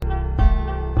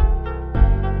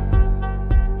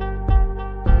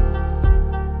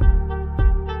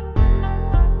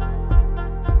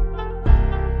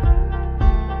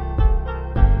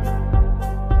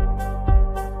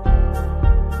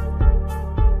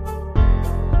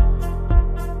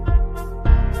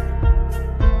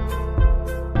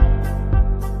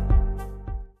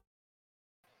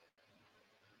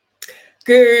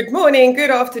Good morning,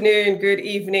 good afternoon, good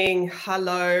evening,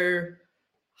 hello,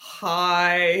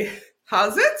 hi,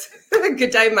 how's it?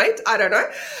 Good day, mate. I don't know.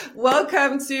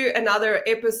 Welcome to another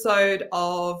episode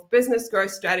of Business Growth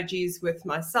Strategies with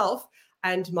myself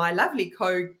and my lovely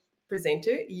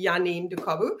co-presenter, Janine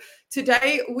Dukabu.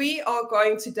 Today, we are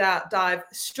going to dive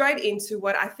straight into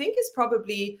what I think is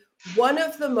probably one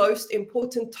of the most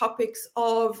important topics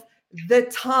of the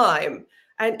time.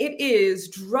 And it is,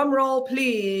 drum roll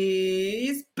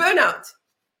please, burnout.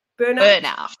 Burnout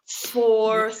Burnout.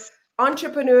 for Yes.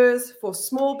 entrepreneurs, for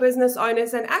small business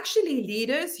owners, and actually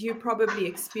leaders. You probably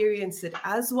experience it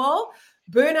as well.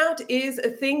 Burnout is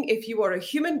a thing if you are a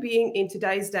human being in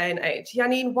today's day and age.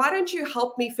 Janine, why don't you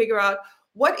help me figure out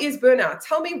what is burnout?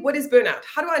 Tell me, what is burnout?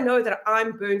 How do I know that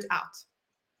I'm burnt out?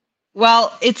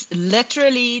 Well, it's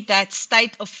literally that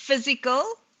state of physical,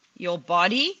 your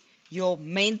body, your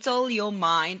mental, your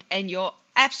mind, and your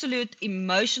absolute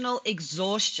emotional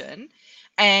exhaustion.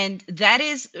 And that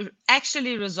is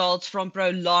actually results from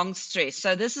prolonged stress.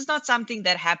 So this is not something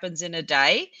that happens in a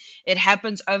day. It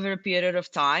happens over a period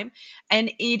of time.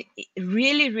 And it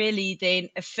really, really then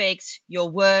affects your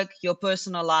work, your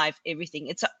personal life, everything.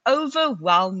 It's an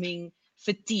overwhelming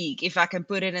fatigue, if I can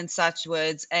put it in such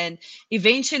words. And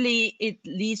eventually it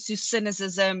leads to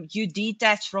cynicism. You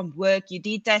detach from work, you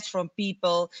detach from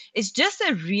people. It's just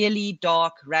a really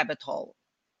dark rabbit hole.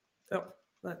 Oh,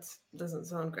 that doesn't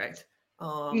sound great.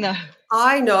 No,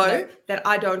 I no, know that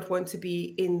I don't want to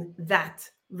be in that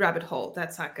rabbit hole.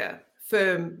 That's like a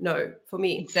firm no for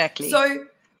me. exactly. So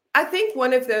I think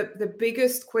one of the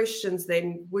biggest questions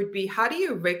then would be, how do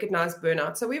you recognize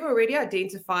burnout? So we've already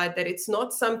identified that it's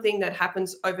not something that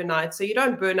happens overnight. So you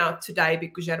don't burn out today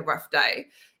because you had a rough day.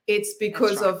 It's That's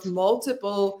because of right.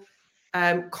 multiple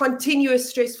continuous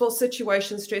stressful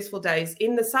situations, stressful days.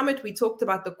 In the summit, we talked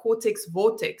about the cortex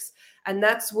vortex, and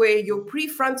that's where your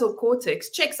prefrontal cortex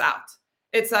checks out.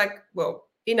 It's like, well,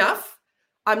 enough.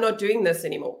 I'm not doing this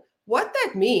anymore. What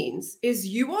that means is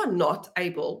you are not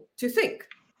able to think.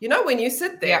 You know, when you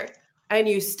sit Yeah, there and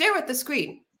you stare at the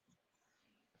screen,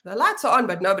 the lights are on,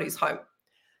 but nobody's home.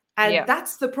 And yeah.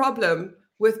 that's the problem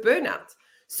with burnout.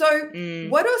 So, Mm,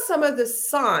 what are some of the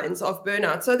signs of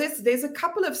burnout? So there's a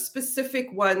couple of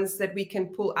specific ones that we can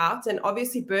pull out. And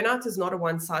obviously, burnout is not a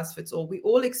one size fits all. We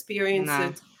all experience no.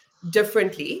 it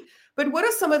differently. But what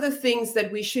are some of the things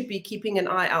that we should be keeping an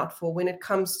eye out for when it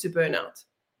comes to burnout?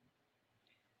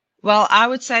 Well, I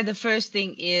would say the first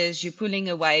thing is you're pulling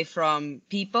away from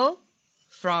people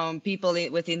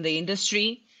within the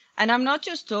industry. And I'm not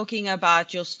just talking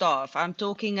about your staff. I'm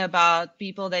talking about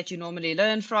people that you normally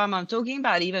learn from. I'm talking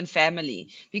about even family,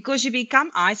 because you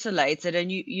become isolated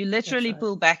and you That's literally right.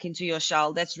 pull back into your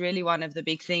shell. That's really one of the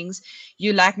big things.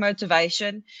 You lack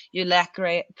motivation, you lack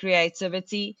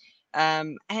creativity,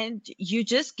 and you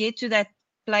just get to that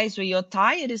place where you're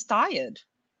tired is tired.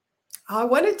 I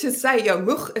wanted to say, your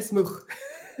moeg is moeg.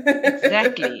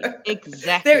 Exactly. There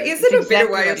Exactly. It's isn't a better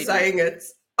exactly way what of it is. saying it.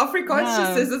 Afrikaans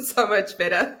just No, says it so much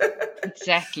better. So,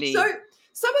 exactly.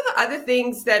 some of the other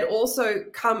things that also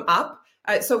come up.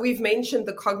 So we've mentioned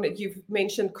you've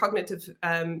mentioned cognitive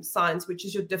science, which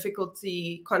is your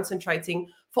difficulty concentrating.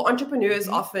 For entrepreneurs,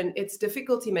 Hmm. often it's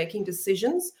difficulty making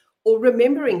decisions or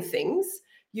remembering things.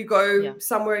 You go Yeah.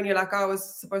 somewhere and you're like, oh, I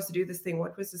was supposed to do this thing.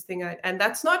 What was this thing? And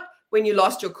that's not when you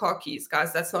lost your car keys,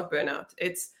 guys. That's not burnout.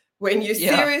 It's when you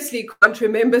Yeah. seriously can't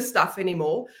remember stuff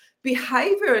anymore.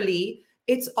 Behaviorally,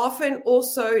 it's often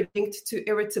also linked to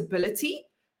irritability.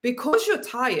 Because you're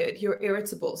tired, you're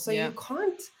irritable. So Yeah. you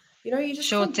can't, you just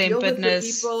can't deal with the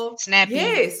Short-temperedness, people. snappy.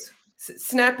 Yes,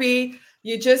 snappy.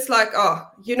 You're just like, oh,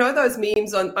 those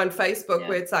memes on Facebook Yeah.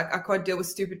 where it's like, I can't deal with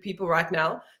stupid people right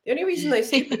now. The only reason they're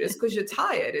stupid is because you're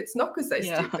tired. It's not because they're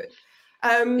Yeah. stupid.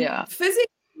 Yeah. Physically,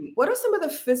 what are some of the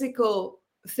physical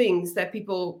things that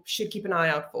people should keep an eye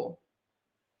out for?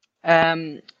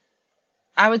 Um,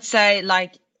 I would say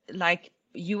like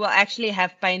you will actually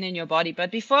have pain in your body.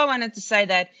 But before I wanted to say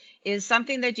that is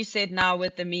something that you said now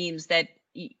with the memes that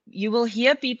you will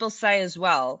hear people say as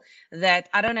well that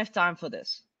I don't have time for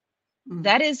this. Mm,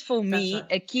 That is for that's me right.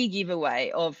 a key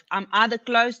giveaway of I'm either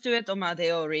close to it or I'm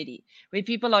there already. Where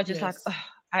people are just like, Yes.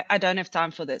 oh, I don't have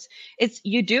time for this. It's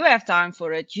you do have time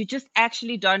for it. You just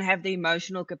actually don't have the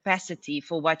emotional capacity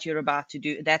for what you're about to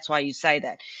do. That's why you say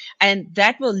that. And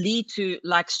that will lead to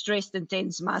like stressed and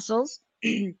tense muscles.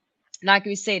 Like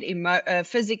we said,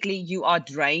 physically you are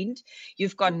drained.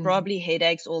 You've got Mm, probably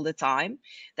headaches all the time.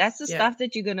 That's the yeah. stuff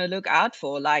that you're gonna look out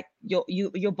for. Like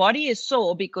your body is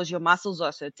sore because your muscles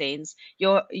are so tense.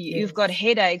 You've got Yes.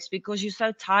 headaches because you're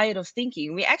so tired of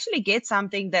thinking. We actually get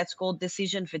something that's called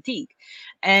decision fatigue,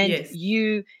 and Yes.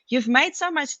 you've made so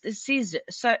much decision,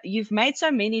 so you've made so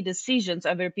many decisions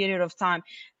over a period of time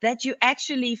that you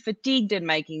actually fatigued in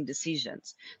making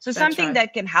decisions. So That's something right.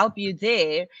 that can help you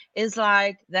there is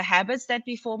like the habits that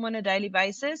we form on a daily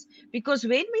basis. Because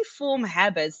when we form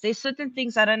habits, there's certain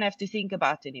things I don't have to think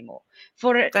about anymore.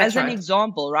 That's As an right.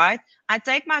 example, right? I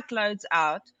take my clothes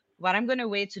out, what I'm going to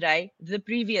wear today, the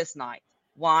previous night.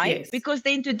 Why? Yes. Because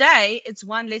then today it's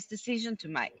one less decision to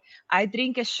make. I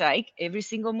drink a shake every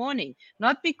single morning,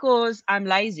 not because I'm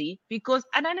lazy, because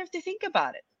I don't have to think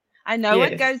about it. I know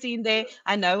what Yes. goes in there.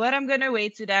 I know what I'm going to wear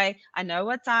today. I know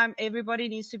what time everybody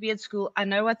needs to be at school. I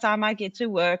know what time I get to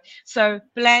work. So,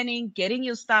 planning, getting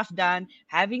your stuff done,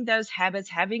 having those habits,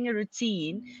 having a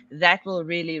routine, that will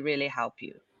really, really help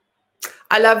you.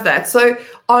 I love that. So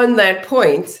on that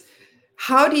point,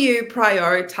 how do you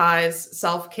prioritize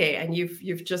self-care? And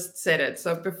you've just said it.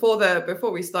 So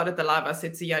before we started the live, I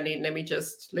said to Janine, let me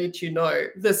just let you know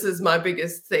this is my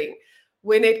biggest thing.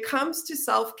 When it comes to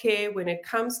self-care, when it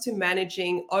comes to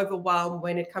managing overwhelm,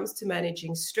 when it comes to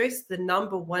managing stress, the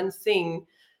number one thing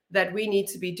that we need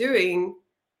to be doing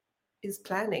is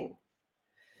planning.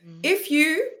 Mhm. If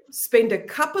you spend a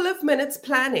couple of minutes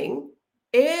planning,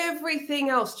 everything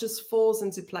else just falls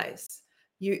into place.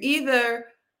 You either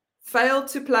fail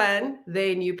to plan,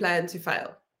 then you plan to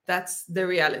fail. That's the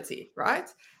reality, right?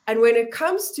 And when it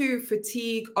comes to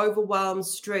fatigue, overwhelm,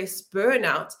 stress,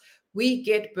 burnout, we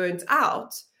get burnt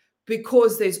out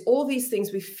because there's all these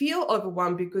things. We feel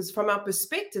overwhelmed because, from our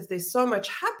perspective, there's so much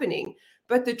happening.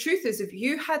 But the truth is, if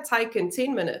you had taken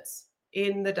 10 minutes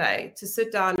in the day to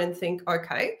sit down and think,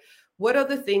 okay, what are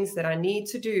the things that I need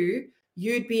to do?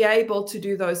 You'd be able to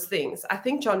do those things. I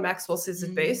think John Maxwell says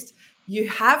it Mhm. best. You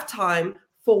have time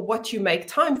for what you make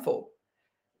time for.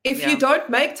 If you Yeah, don't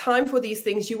make time for these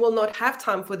things, you will not have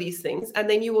time for these things. And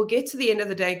then you will get to the end of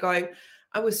the day going,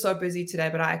 I was so busy today,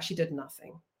 but I actually did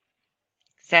nothing.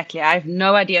 exactly. I have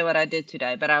no idea what I did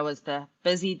today, but I was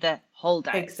busy the whole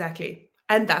day. Exactly.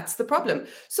 And that's the problem.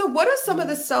 So, what are some of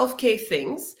the Mhm. self care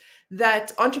things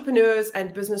that entrepreneurs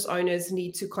and business owners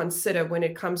need to consider when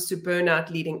it comes to burnout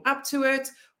leading up to it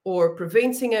or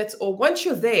preventing it? Or once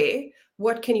you're there,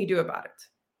 what can you do about it?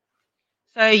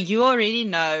 So you already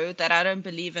know that I don't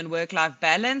believe in work-life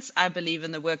balance. I believe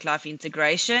in the work-life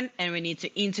integration, and we need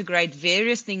to integrate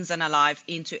various things in our life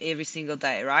into every single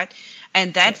day, right?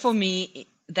 And that for Yes. me,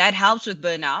 that helps with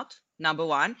burnout, number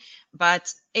one.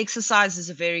 But exercise is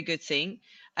a very good thing.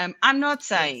 I'm not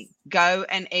saying Yes. go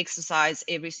and exercise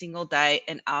every single day,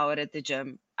 an hour at the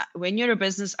gym. When you're a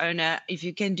business owner, if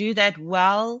you can do that,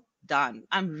 well done.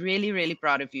 I'm really, really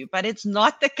proud of you. But it's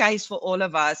not the case for all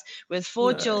of us with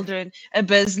four No. children, a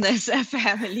business, a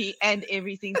family, and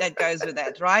everything that goes with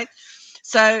that, right?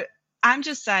 So I'm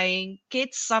just saying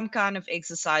get some kind of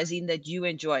exercise in that you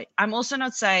enjoy. I'm also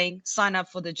not saying sign up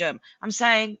for the gym. I'm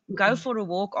saying go Mm-mm. for a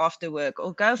walk after work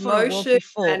or go for a walk Motion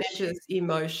before. manages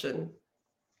emotion.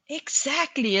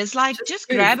 Exactly. It's like Just just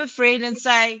move. grab a friend and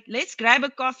say, let's grab a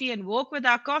coffee and walk with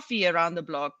our coffee around the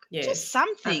block. Just Yes,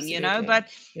 something, absolutely. but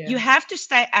you Yeah. have to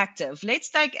stay active. Let's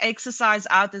take exercise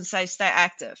out and say stay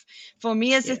active. For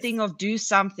me, it's a Yes. thing of do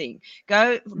something.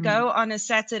 Go Mm. on a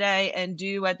Saturday and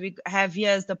do what we have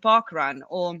here as the park run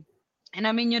or and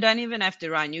I mean, you don't even have to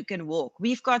run, you can walk.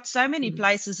 We've got so many Mm.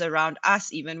 places around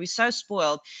us, even. We're so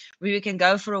spoiled. We can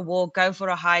go for a walk, go for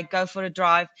a hike, go for a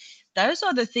drive. Those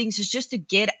are the things, is just to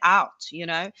get out.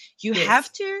 You have Yes.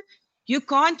 to, you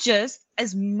can't just,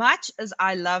 as much as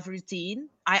I love routine,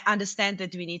 I understand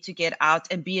that we need to get out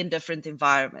and be in different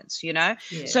environments. So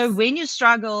Yes. when you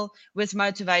struggle with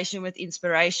motivation, with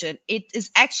inspiration, it is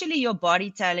actually your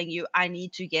body telling you, I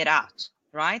need to get out.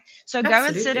 Right. So go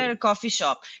and sit at a Absolutely. coffee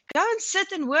shop. Go and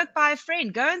sit and work by a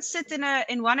friend. Go and sit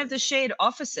in one of the shared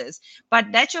offices.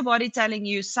 But that's your body telling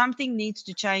you something needs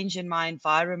to change in my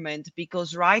environment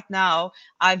because right now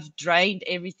I've drained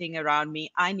everything around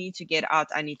me. I need to get out.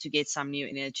 I need to get some new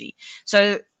energy.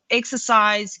 So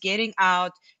exercise, getting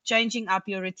out, changing up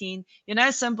your routine.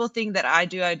 A simple thing that I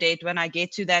do, Odette, when I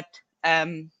get to that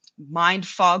mind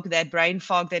fog, that brain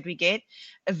fog that we get,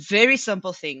 a very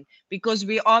simple thing, because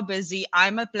we are busy.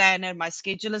 I'm a planner. My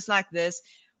schedule is like this.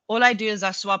 All I do is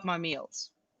I swap my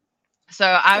meals. So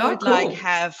I Oh, would like cool.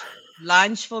 have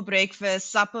lunch for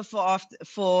breakfast, supper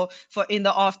for in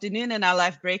the afternoon, and I'll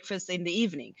have breakfast in the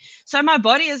evening. So my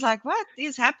body is like, what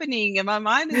is happening? And my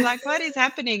mind is like, what is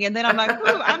happening? And then I'm like,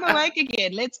 ooh, I'm awake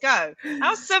again. Let's go.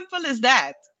 How simple is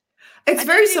that? It's I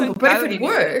very didn't simple, even but go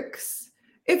anywhere.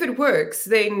 if it works,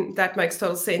 then that makes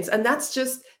total sense. And that's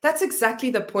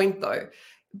exactly the point though.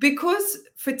 Because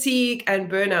fatigue and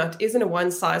burnout isn't a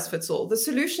one size fits all. The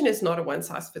solution is not a one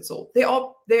size fits all.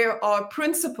 There are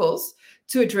principles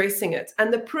to addressing it.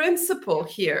 And the principle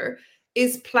here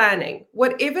is planning,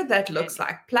 whatever that looks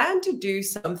Planning. like. Plan to do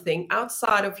something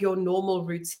outside of your normal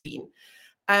routine.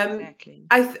 Exactly.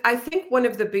 I think one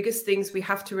of the biggest things we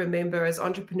have to remember as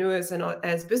entrepreneurs and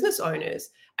as business owners,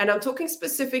 and I'm talking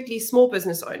specifically small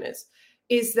business owners,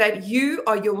 is that you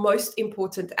are your most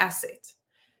important asset.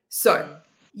 So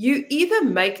you either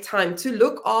make time to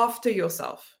look after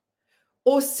yourself,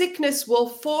 or sickness will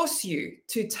force you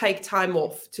to take time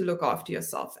off to look after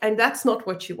yourself. And that's not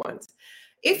what you want.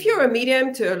 If you're a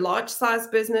medium to a large size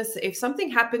business, if something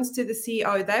happens to the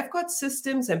CEO, they've got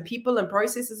systems and people and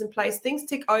processes in place, things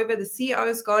tick over, the CEO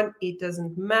is gone, it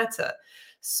doesn't matter.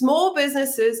 Small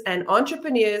businesses and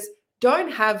entrepreneurs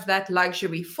don't have that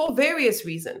luxury for various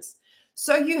reasons.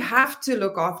 So you have to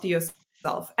look after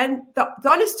yourself. And the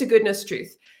honest to goodness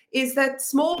truth is that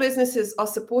small businesses are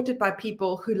supported by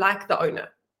people who like the owner.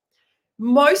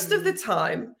 Most of the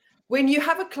time, when you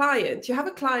have a client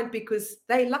because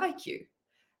they like you.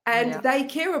 And they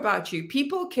care about you.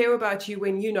 People care about you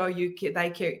when you know you care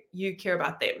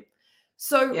about them.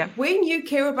 So when you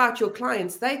care about your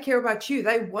clients, they care about you.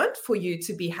 They want for you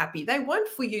to be happy. They want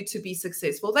for you to be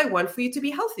successful. They want for you to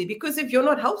be healthy, because if you're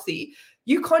not healthy,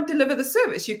 you can't deliver the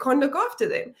service. You can't look after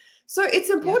them. So it's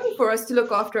important for us to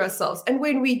look after ourselves. And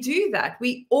when we do that,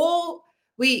 we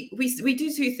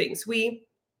do two things. We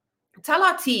tell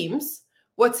our teams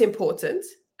what's important,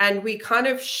 and we kind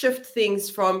of shift things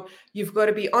from you've got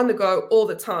to be on the go all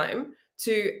the time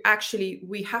to actually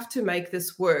we have to make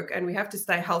this work and we have to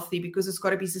stay healthy because it's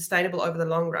got to be sustainable over the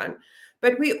long run.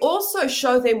 But we also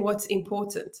show them what's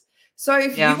important. So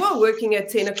if you are working at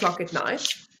 10 o'clock at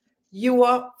night, you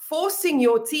are forcing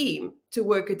your team to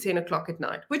work at 10 o'clock at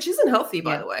night, which isn't healthy,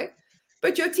 by the way.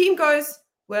 But your team goes,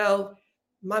 well,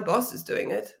 my boss is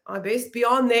doing it. I best be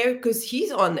on there because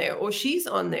he's on there or she's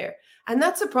on there. And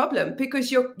that's a problem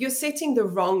because you're setting the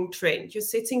wrong trend. You're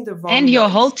setting the wrong And your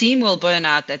note. whole team will burn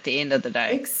out at the end of the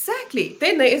day. Exactly.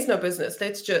 Then there is no business.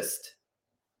 That's just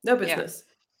no business.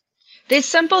 There's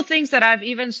simple things that I've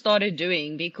even started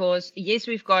doing because, yes,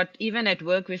 we've got, even at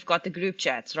work, we've got the group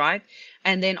chats, right?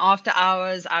 And then after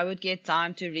hours, I would get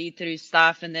time to read through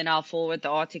stuff and then I'll forward the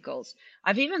articles.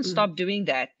 I've even stopped doing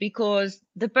that because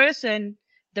the person,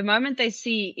 the moment they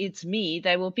see it's me,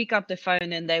 they will pick up the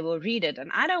phone and they will read it. And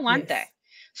I don't want that.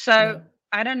 So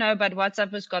I don't know, but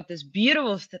WhatsApp has got this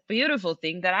beautiful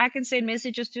thing that I can send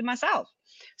messages to myself.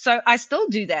 So I still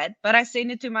do that, but I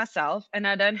send it to myself and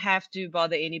I don't have to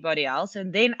bother anybody else.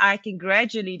 And then I can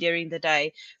gradually during the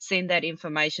day send that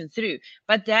information through.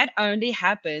 But that only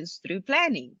happens through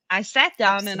planning. I sat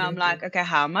down and I'm like, okay,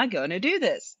 how am I going to do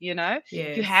this? You know,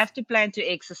 you have to plan to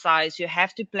exercise. You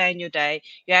have to plan your day.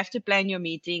 You have to plan your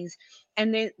meetings.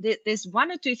 And then there's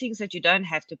one or two things that you don't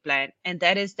have to plan. And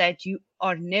that is that you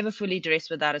are never fully dressed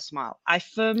without a smile. I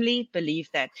firmly believe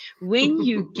that when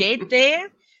you get there,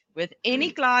 with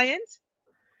any client,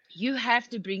 you have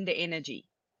to bring the energy.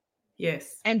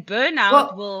 Yes. And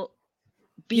burnout will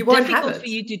be difficult for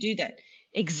you to do that.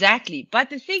 Exactly. But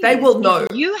the thing is,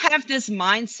 if you have this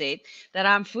mindset that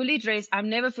I'm fully dressed, I'm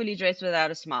never fully dressed without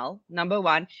a smile, number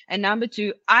one. And number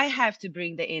two, I have to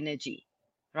bring the energy,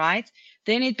 right?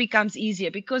 Then it becomes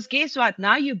easier because guess what?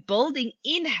 Now you're building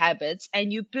in habits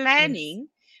and you're planning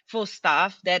for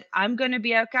stuff that I'm going to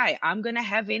be okay. I'm going to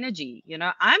have energy. You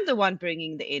know, I'm the one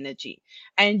bringing the energy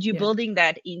and you're building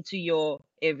that into your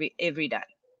every day.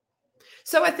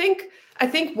 So I think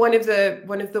one of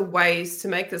the ways to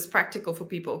make this practical for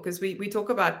people, because we talk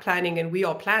about planning and we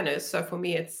are planners. So for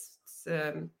me, it's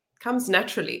comes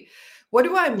naturally. What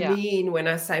do I mean when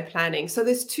I say planning? So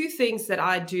there's two things that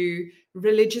I do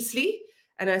religiously.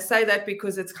 And I say that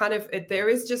because it's kind of, there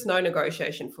is just no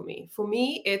negotiation for me. For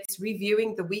me, it's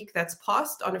reviewing the week that's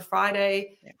passed on a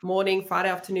Friday morning, Friday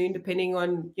afternoon, depending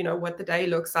on, you know, what the day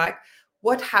looks like,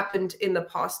 what happened in the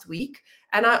past week.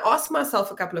 And I ask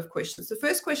myself a couple of questions. The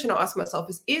first question I ask myself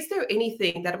is there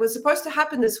anything that was supposed to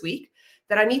happen this week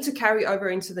that I need to carry over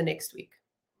into the next week?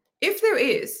 If there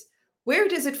is, where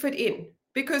does it fit in?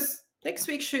 Because next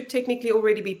week should technically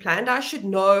already be planned. I should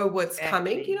know what's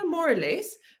coming, you know, more or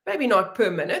less. Maybe not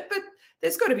per minute, but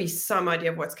there's got to be some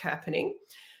idea of what's happening.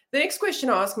 The next question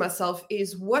I ask myself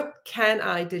is, what can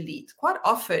I delete? Quite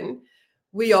often,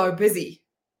 we are busy.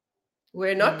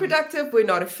 We're not productive. We're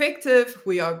not effective.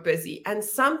 We are busy. And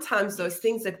sometimes those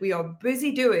things that we are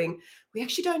busy doing, we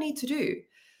actually don't need to do.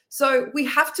 So we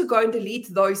have to go and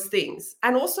delete those things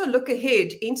and also look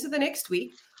ahead into the next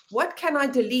week. What can I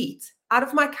delete out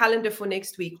of my calendar for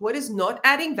next week? What is not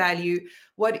adding value?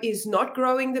 What is not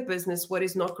growing the business? What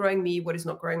is not growing me? What is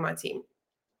not growing my team?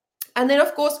 And then,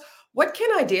 of course, what can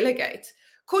I delegate?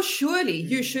 Because surely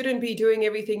you shouldn't be doing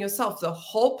everything yourself. The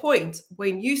whole point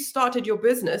when you started your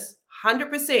business,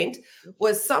 100%,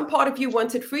 was some part of you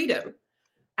wanted freedom.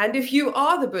 And if you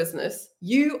are the business,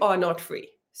 you are not free.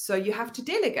 So you have to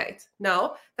delegate.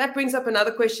 Now, that brings up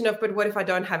another question of, but what if I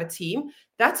don't have a team?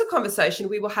 That's a conversation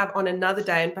we will have on another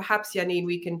day. And perhaps, Janine,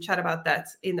 we can chat about that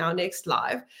in our next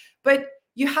live. But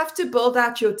you have to build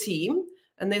out your team.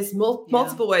 And there's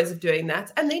multiple ways of doing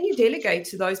that. And then you delegate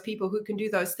to those people who can do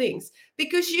those things,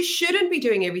 because you shouldn't be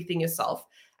doing everything yourself.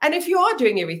 And if you are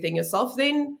doing everything yourself,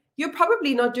 then you're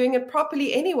probably not doing it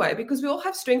properly anyway, because we all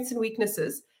have strengths and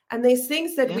weaknesses. And there's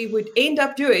things that we would end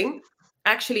up doing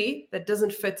actually that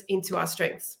doesn't fit into our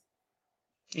strengths.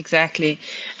 Exactly.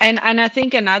 And I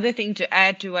think another thing to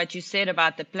add to what you said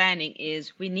about the planning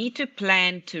is we need to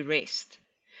plan to rest.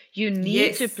 You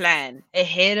need to plan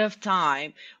ahead of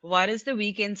time. What is the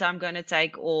weekends I'm going to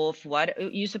take off? What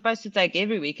you're supposed to take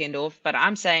every weekend off, but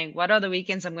I'm saying, what are the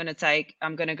weekends I'm going to take?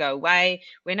 I'm going to go away.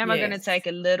 When am I going to take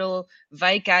a little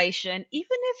vacation?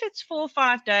 Even if it's 4 or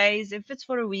 5 days, if it's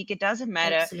for a week, it doesn't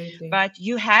matter. Absolutely. But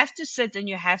you have to sit and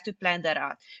you have to plan that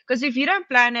out. Because if you don't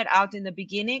plan it out in the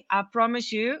beginning, I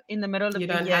promise you, in the middle of the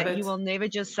year, you will never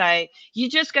just say, you're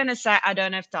just going to say, I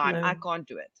don't have time. I can't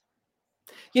do it.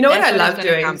 You know what I love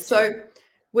doing? So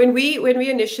when we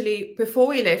initially, before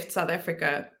we left South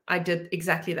Africa, I did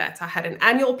exactly that. I had an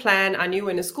annual plan. I knew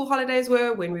when the school holidays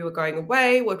were, when we were going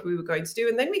away, what we were going to do.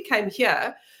 And then we came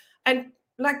here and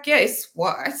like, guess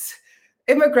what?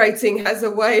 Immigrating has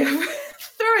a way of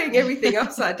throwing everything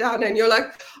upside down. And you're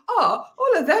like, oh,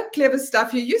 all of that clever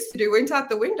stuff you used to do went out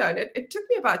the window. And it took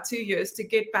me about 2 years to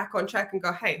get back on track and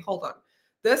go, hey, hold on,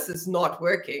 this is not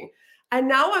working. And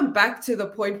now I'm back to the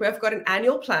point where I've got an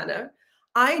annual planner.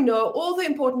 I know all the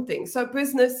important things. So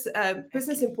business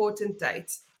important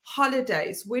dates,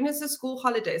 holidays. When is the school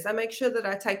holidays? I make sure that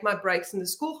I take my breaks in the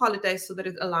school holidays so that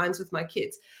it aligns with my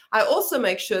kids. I also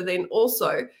make sure then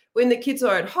also when the kids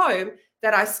are at home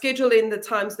that I schedule in the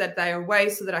times that they are away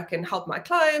so that I can help my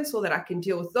clients or that I can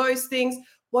deal with those things.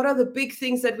 What are the big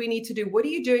things that we need to do? What are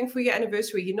you doing for your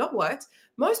anniversary? You know what?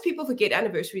 Most people forget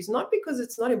anniversaries, not because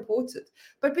it's not important,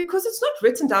 but because it's not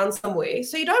written down somewhere.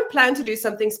 So you don't plan to do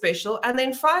something special. And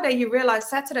then Friday, you realize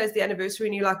Saturday is the anniversary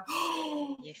and you're like,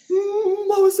 oh, yes.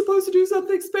 I was supposed to do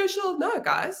something special. No,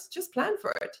 guys, just plan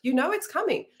for it. You know it's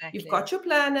coming. Exactly. You've got your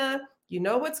planner. You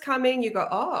know what's coming. You go,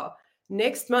 oh,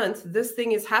 next month, this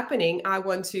thing is happening. I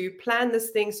want to plan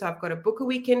this thing. So I've got to book a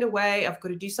weekend away. I've got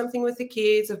to do something with the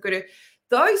kids. I've got to...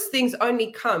 Those things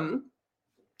only come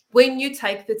when you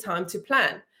take the time to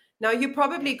plan. Now, you're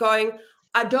probably going,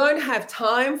 I don't have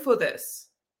time for this.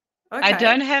 Okay. I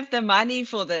don't have the money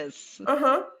for this.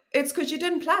 It's because you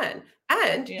didn't plan.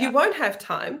 And you won't have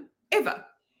time ever.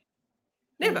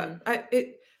 Never.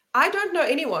 I don't know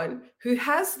anyone who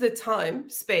has the time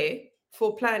spare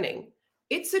for planning.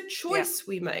 It's a choice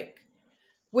we make.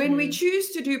 When we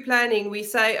choose to do planning, we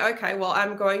say, okay, well,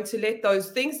 I'm going to let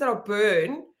those things that are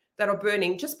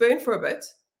burning, just burn for a bit,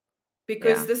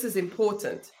 because this is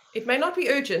important. It may not be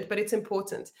urgent, but it's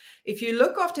important. If you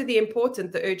look after the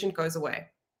important, the urgent goes away.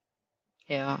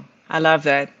 Yeah, I love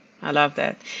that. I love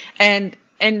that. And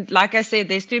like I said,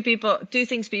 there's two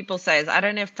things people say is I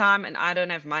don't have time and I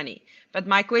don't have money. But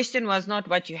my question was not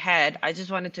what you had. I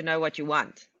just wanted to know what you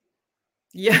want.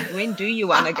 Yeah. When do you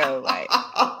want to go away?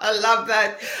 I love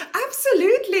that.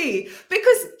 Absolutely.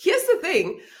 Because here's the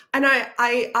thing, and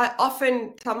I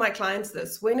often tell my clients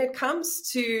this, when it comes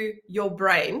to your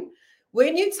brain,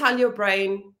 when you tell your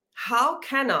brain, how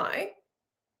can I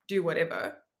do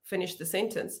whatever, finish the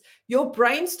sentence, your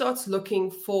brain starts looking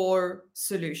for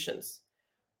solutions.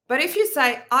 But if you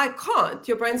say, I can't,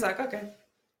 your brain's like, okay,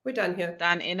 we're done here.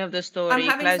 Done, end of the story,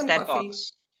 close that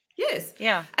box. Yes.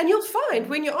 Yeah. And you'll find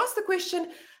when you ask the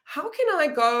question, how can I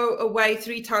go away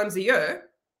 3 times a year?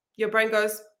 Your brain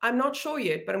goes, I'm not sure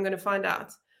yet, but I'm going to find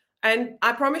out. And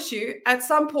I promise you, at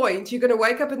some point, you're going to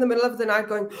wake up in the middle of the night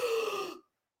going,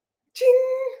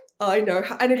 ding, I know.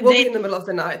 And it will be in the middle of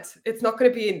the night. It's not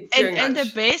going to be during lunch. And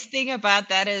the best thing about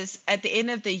that is at the end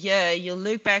of the year, you'll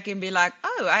look back and be like,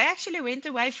 oh, I actually went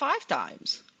away 5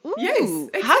 times. Ooh, yes.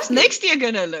 Exactly. How's next year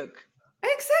going to look?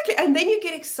 Exactly. And then you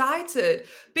get excited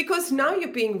because now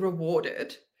you're being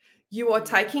rewarded. You are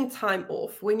taking time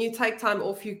off. When you take time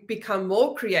off, you become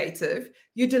more creative.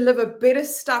 You deliver better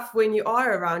stuff when you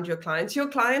are around your clients. Your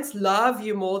clients love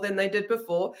you more than they did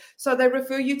before. So they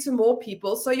refer you to more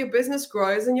people. So your business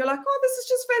grows and you're like, oh, this is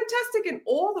just fantastic. And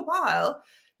all the while,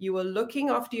 you are looking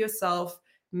after yourself,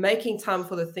 making time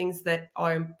for the things that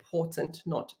are important,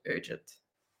 not urgent.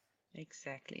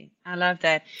 Exactly. I love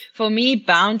that. For me,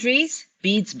 boundaries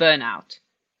beats burnout.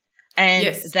 And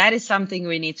Yes. that is something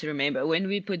we need to remember. When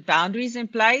we put boundaries in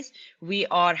place, we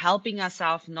are helping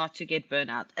ourselves not to get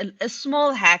burnout. A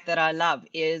small hack that I love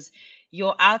is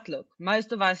your Outlook.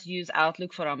 Most of us use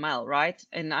Outlook for our mail, right?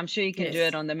 And I'm sure you can do it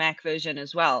Yes. on the Mac version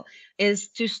as well, is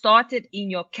to start it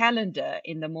in your calendar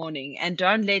in the morning and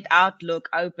don't let Outlook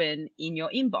open in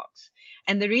your inbox.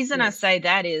 And the reason I Yes. say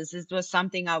that is it was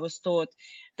something I was taught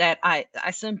that I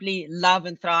simply love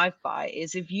and thrive by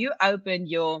is if you open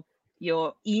your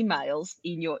emails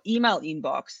in your email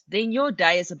inbox, then your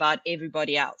day is about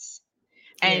everybody else.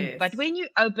 But Yes. when you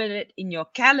open it in your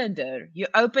calendar,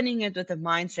 you're opening it with a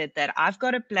mindset that I've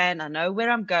got a plan, I know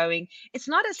where I'm going. It's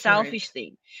not a selfish Correct.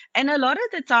 thing. And a lot of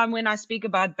the time when I speak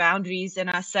about boundaries and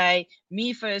I say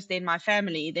me first, then my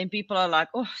family, then people are like,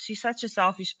 oh, she's such a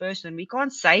selfish person. We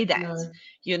can't say that.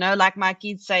 No. Like my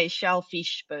kids say,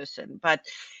 shellfish person, but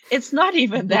it's not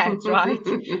even that, right?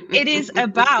 It is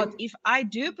about if I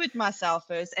do put myself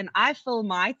first and I fill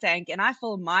my tank and I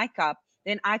fill my cup,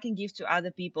 then I can give to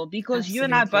other people because you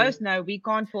and I both Absolutely. know we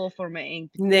can't pour from an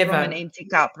Never. empty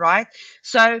cup, right?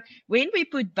 So when we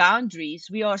put boundaries,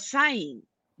 we are saying,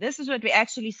 this is what we're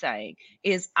actually saying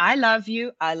is I love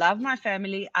you, I love my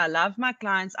family, I love my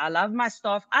clients, I love my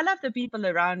staff, I love the people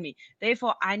around me.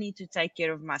 Therefore, I need to take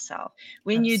care of myself.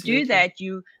 When you do Absolutely. that,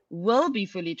 you will be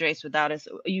fully dressed without us.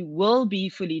 You will be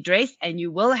fully dressed and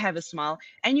you will have a smile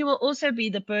and you will also be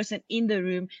the person in the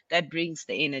room that brings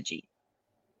the energy.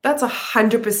 That's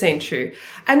 100% true.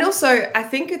 And also, I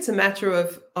think it's a matter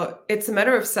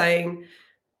of saying,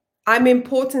 I'm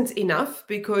important enough,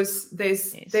 because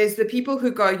there's Yes. the people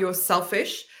who go, you're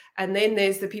selfish, and then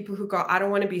there's the people who go, I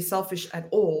don't want to be selfish at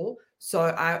all,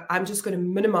 so I'm just going to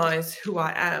minimize who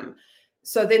I am.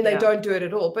 So then they Yeah. don't do it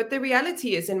at all. But the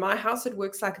reality is, in my house, it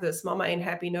works like this: Mama ain't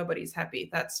happy, nobody's happy.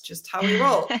 That's just how we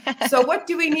roll. So what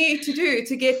do we need to do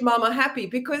to get Mama happy?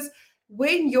 Because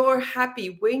when you're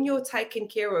happy, when you're taken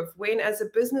care of, when as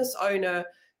a business owner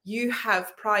you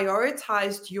have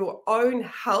prioritized your own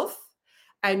health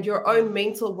and your Yeah. own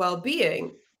mental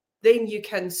well-being, then you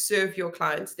can serve your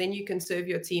clients, then you can serve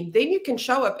your team, then you can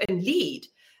show up and lead,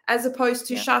 as opposed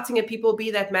to Yeah. shouting at people,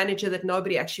 be that manager that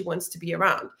nobody actually wants to be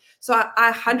around. So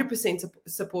I 100%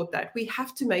 support that. We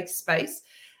have to make space.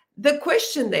 The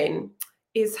question then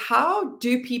is, how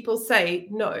do people say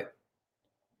no?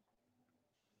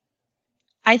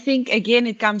 I think again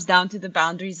it comes down to the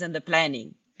boundaries and the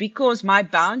planning because my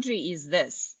boundary is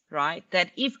this, right?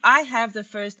 That if I have the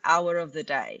first hour of the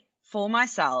day for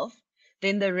myself,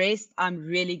 then the rest I'm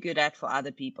really good at for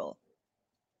other people.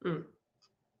 Mm,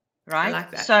 I Right?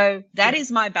 like that. So that Yeah.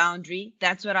 is my boundary.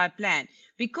 That's what I plan.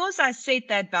 Because I set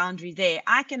that boundary there,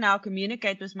 I can now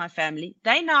communicate with my family.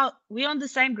 We're on the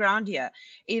same ground here.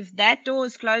 If that door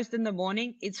is closed in the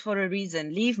morning, it's for a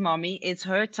reason. Leave mommy. It's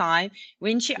her time.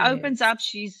 When she opens Yes. up,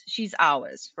 she's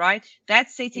ours, right?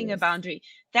 That's setting a Yes. boundary.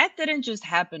 That didn't just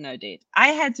happen, Odette. I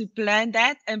had to plan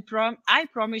that and I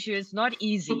promise you it's not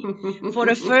easy.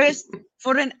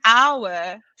 For an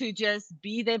hour to just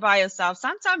be there by yourself.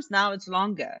 Sometimes now it's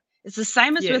longer. It's the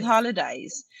same as with Yes.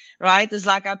 holidays, right? It's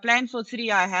like I plan for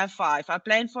 3, I have 5. I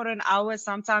plan for an hour,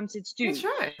 sometimes it's 2. That's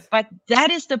right. But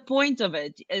that is the point of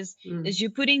it, is Mm.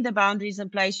 you're putting the boundaries in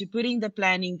place, you're putting the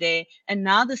planning there, and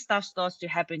now the stuff starts to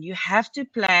happen. You have to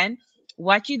plan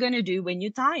what you're going to do when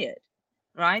you're tired,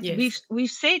 right? We've Yes. we've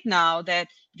said now that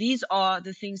these are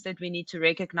the things that we need to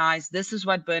recognize. This is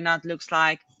what burnout looks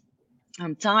like.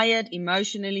 I'm tired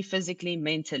emotionally, physically,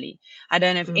 mentally. I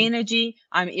don't have Mm. energy.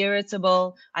 I'm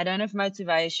irritable. I don't have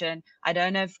motivation. I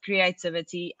don't have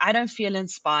creativity. I don't feel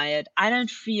inspired. I don't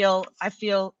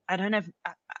have,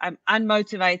 I'm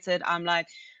unmotivated. I'm like,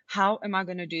 how am I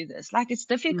going to do this? Like, it's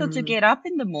difficult to Mm. get up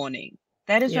in the morning.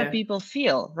 That is what Yeah. people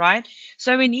feel, right?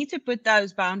 So we need to put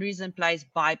those boundaries in place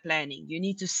by planning. You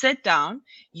need to sit down.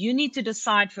 You need to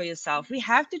decide for yourself. We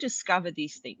have to discover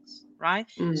these things, right?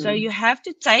 So Mm. you have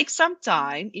to take some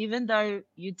time, even though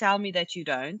you tell me that you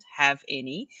don't have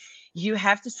any, you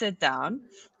have to sit down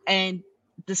and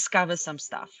discover some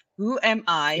stuff. Who am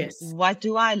I? Yes. What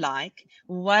do I like?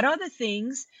 What are the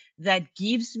things that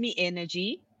gives me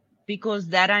energy because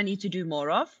that I need to do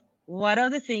more of? What are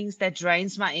the things that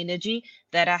drains my energy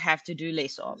that I have to do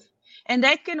less of? And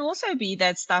that can also be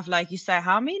that stuff, like you say,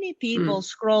 how many people Mm.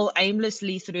 scroll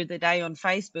aimlessly through the day on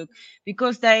Facebook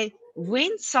because they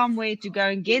went somewhere to go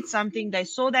and get something. They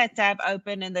saw that tab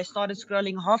open and they started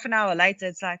scrolling. Half an hour later,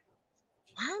 it's like,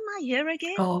 why am I here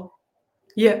again? Oh,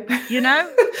 yeah. You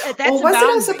know, Or that's a wasn't I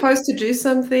boundary. supposed to do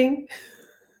something?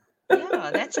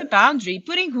 Yeah, that's a boundary.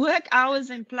 Putting work hours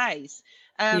in place.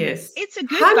 Yes. It's a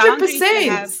good boundary to 100%.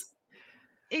 have.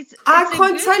 It's I it's a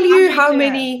can't good tell you boundary how to have.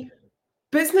 many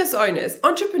business owners,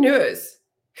 entrepreneurs,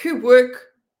 who work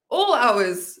all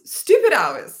hours, stupid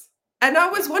hours. And I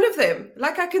was one of them.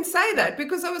 Like, I can say that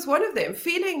because I was one of them,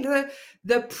 feeling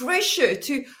the pressure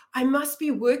to, I must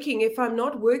be working. If I'm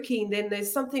not working, then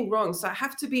there's something wrong. So I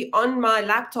have to be on my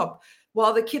laptop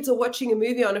while the kids are watching a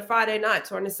movie on a Friday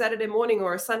night or on a Saturday morning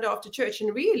or a Sunday after church.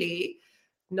 And really,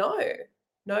 no,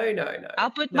 no, no, no,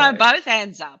 I'll put my no, both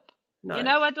hands up. You no.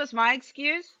 know what was my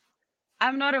excuse?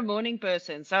 I'm not a morning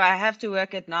person, so I have to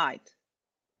work at night.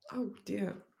 Oh,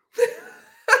 dear.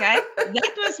 Okay,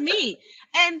 that was me.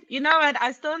 And you know what?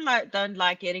 I still don't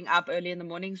like getting up early in the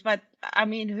mornings, but I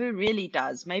mean, who really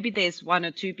does? Maybe there's one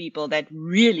or two people that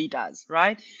really does,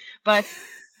 right? But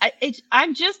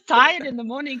I'm just tired in the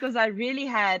morning because I really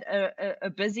had a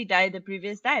busy day the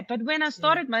previous day. But when I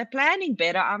started my planning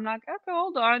better, I'm like, okay,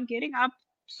 hold on, getting up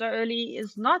so early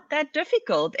is not that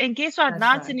difficult. And guess what? That's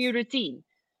Now it's a right. new routine.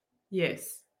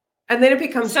 Yes. And then it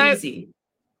becomes So easy.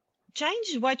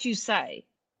 change what you say.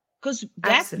 Because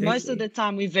that most of Absolutely. the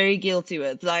time we're very guilty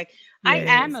with. Like, I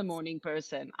am Yes. a morning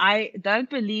person. I don't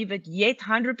believe it yet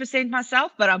 100%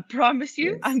 myself, but I promise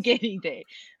you I'm Yes. getting there.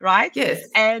 Right. Yes.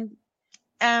 And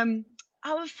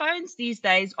our phones these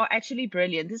days are actually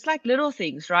brilliant. It's like little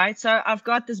things, right? So I've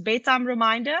got this bedtime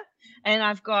reminder and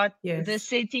I've got the Yes.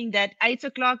 setting that 8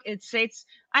 o'clock it sets.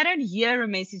 I don't hear a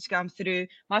message come through.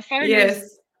 My phone is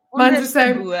Yes. Mine's the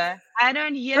same. onderstepoe. I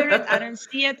don't hear it. I don't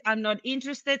see it. I'm not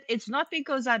interested. It's not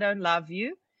because I don't love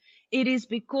you. It is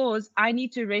because I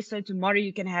need to rest so tomorrow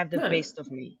you can have the No, best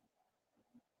of me.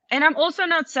 And I'm also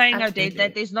not saying, Odette, that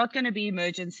absolutely. there's not going to be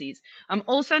emergencies. I'm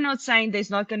also not saying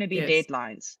there's not going to be Yes.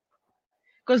 deadlines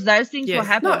because those things will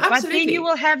Yes. No, happen. But then you absolutely.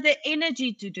 will have the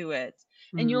energy to do it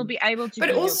and you'll be able to But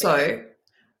be your best. also,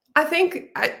 I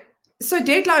think so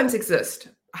deadlines exist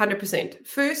 100%.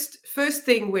 First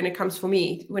thing when it comes for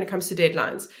me, when it comes to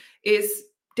deadlines, is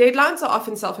deadlines are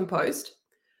often self-imposed.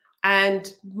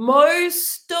 And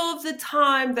most of the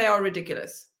time they are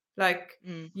ridiculous. Like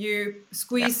you Yeah.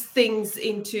 squeeze things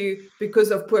into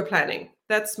because of poor planning.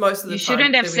 That's most of the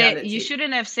time the You reality.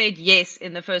 shouldn't have said yes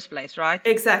in the first place, right?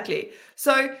 Exactly.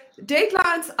 So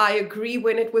deadlines, I agree,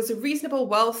 when it was a reasonable,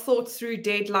 well thought through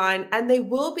deadline, and there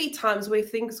will be times where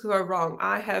things go wrong.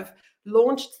 I have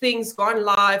launched things, gone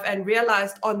live, and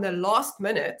realized on the last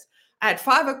minute at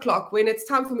 5 o'clock when it's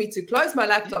time for me to close my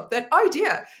laptop that, oh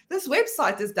dear, this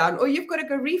website is down, or you've got to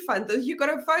go refund this, you've got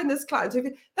to phone this client.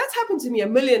 That's happened to me a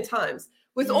million times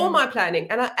with all my planning,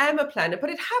 and I am a planner, but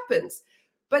it happens.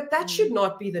 But that should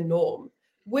not be the norm.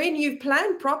 When you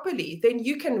plan properly, then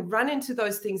you can run into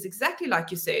those things exactly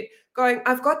like you said, going,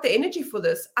 I've got the energy for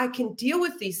this. I can deal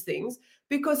with these things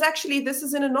because actually this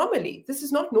is an anomaly. This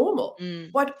is not normal.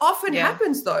 What often Yeah.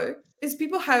 happens though is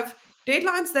people have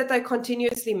deadlines that they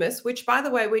continuously miss, which, by the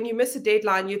way, when you miss a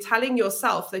deadline, you're telling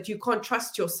yourself that you can't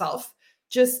trust yourself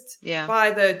just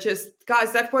by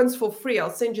guys, that one's for free. I'll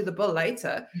send you the bill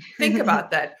later. Think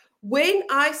about that. When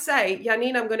I say,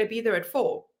 Janine, I'm going to be there at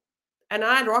 4, and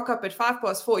I rock up at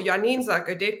 4:05, Janine's like,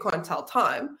 Odette can't tell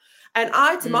time. And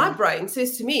my brain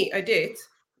says to me, Odette,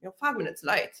 you're 5 minutes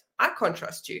late. I can't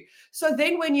trust you. So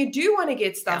then when you do want to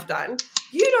get stuff done,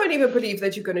 you don't even believe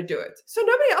that you're going to do it. So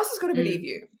nobody else is going to believe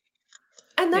you.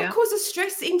 And that causes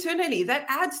stress internally. That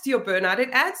adds to your burnout. It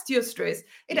adds to your stress.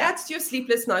 It adds to your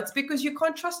sleepless nights because you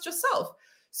can't trust yourself.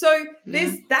 So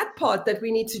there's that part that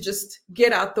we need to just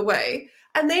get out the way.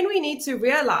 And then we need to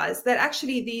realize that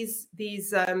actually these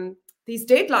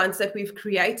deadlines that we've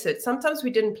created, sometimes we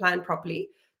didn't plan properly.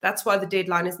 That's why the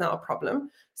deadline is now a problem.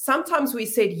 Sometimes we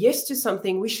said yes to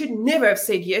something we should never have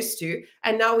said yes to.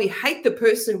 And now we hate the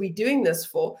person we're doing this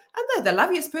for. And they're the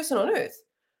loveliest person on earth.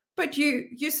 But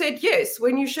you said yes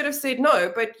when you should have said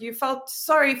no, but you felt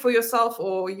sorry for yourself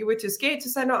or you were too scared to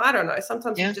say no. I don't know.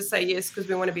 Sometimes we just say yes because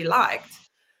we want to be liked.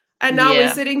 And now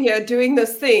we're sitting here doing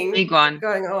this thing, Big one.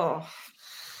 going, oh,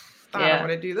 I don't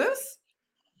want to do this.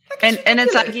 Like, and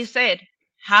it's like you said,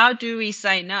 how do we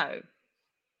say no?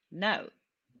 No.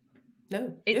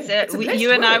 It's a blessed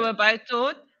you and I word. were both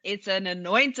taught it's an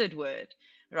anointed word,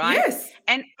 right? Yes.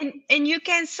 And you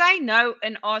can say no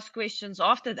and ask questions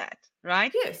after that,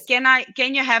 right? Yes.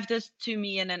 Can you have this to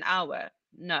me in an hour?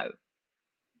 No.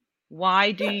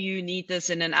 Why do you need this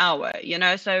in an hour?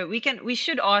 So we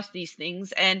should ask these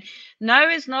things. And no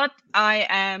is not I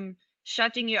am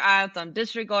shutting you out, I'm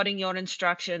disregarding your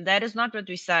instruction. That is not what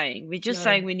we're saying. We're just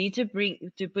saying we need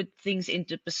to put things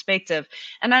into perspective.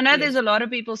 And I know there's a lot of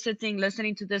people sitting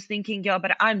listening to this thinking, yeah,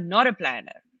 but I'm not a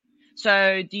planner.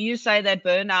 So do you say that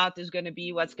burnout is going to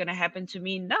be what's going to happen to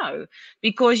me? No,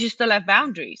 because you still have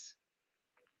boundaries.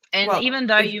 And even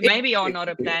though you maybe are not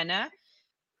a planner,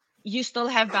 you still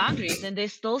have boundaries, and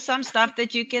there's still some stuff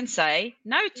that you can say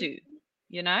no to.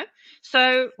 you know?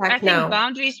 So I Like think now.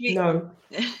 boundaries, No.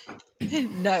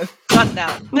 no, not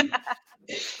now.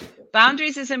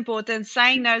 Boundaries is important.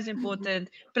 Saying no is important.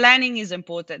 Planning is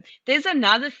important. There's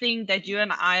another thing that you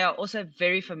and I are also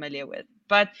very familiar with.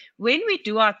 But when we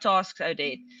do our tasks,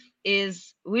 Odette,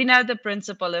 is we know the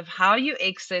principle of how you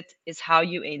exit is how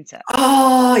you enter.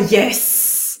 Oh,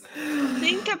 yes.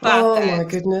 Think about Oh my that.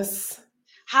 goodness.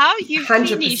 How you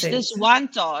finish 100%. this one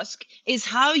task is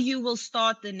how you will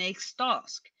start the next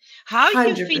task. How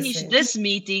you finish 100%. this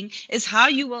meeting is how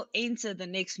you will enter the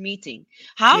next meeting.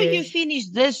 How you Yes. finish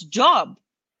this job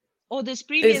or this Is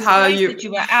previous how place that you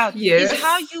you, were out is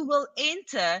how yes. you will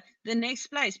enter the next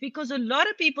place. Because a lot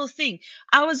of people think,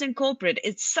 I was in corporate,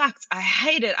 it sucked, I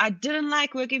hate it, I didn't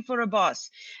like working for a boss,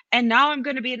 and now I'm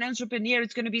going to be an entrepreneur,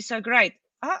 it's going to be so great.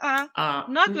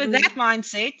 Not with that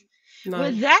mindset. No.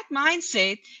 With that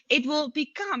mindset, it will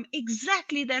become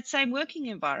exactly that same working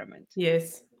environment.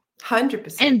 Yes. And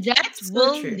 100%. that So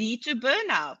will true. lead to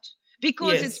burnout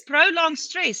because it's Yes. prolonged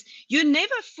stress. You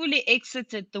never fully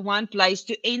exited the one place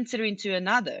to enter into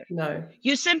another. No.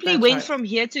 You simply That's went right. from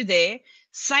here to there,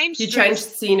 same You changed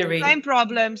stress, same scenery.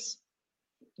 problems.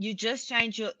 You just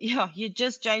change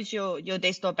your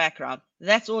desktop background.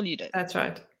 That's all you did. That's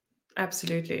right.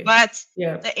 Absolutely. But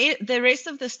Yeah. the rest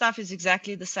of the stuff is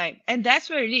exactly the same. And that's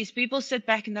where it is. People sit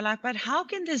back and they're like, but how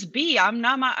can this be? I'm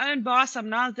now my own boss. I'm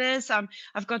now this.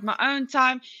 I've got my own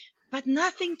time. But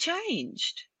nothing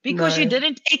changed because you No.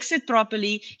 didn't exit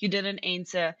properly. You didn't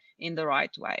enter in the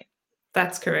right way.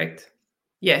 That's correct.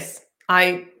 Yes.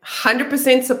 I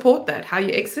 100% support that. How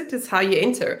you exit is how you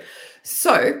enter.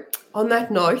 So, on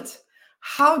that note,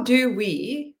 how do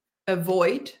we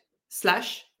avoid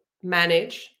slash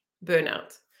manage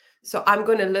burnout? So, I'm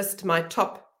going to list my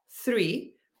top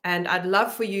three, and I'd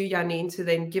love for you, Janine, to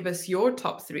then give us your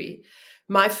top three.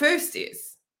 My first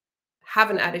is have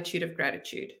an attitude of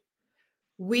gratitude.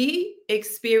 We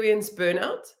experience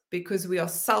burnout because we are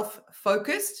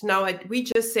self-focused. Now, we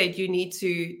just said you need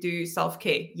to do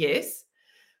self-care. Yes.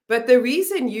 But the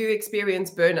reason you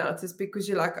experience burnout is because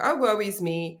you're like, oh, woe is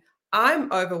me.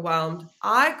 I'm overwhelmed.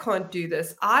 I can't do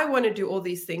this. I want to do all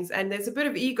these things. And there's a bit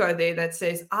of ego there that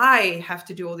says, I have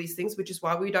to do all these things, which is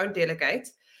why we don't delegate.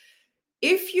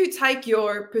 If you take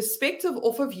your perspective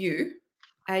off of you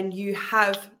and you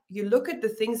look at the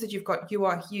things that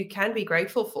you can be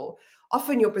grateful for,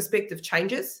 often your perspective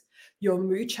changes, your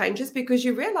mood changes because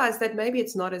you realize that maybe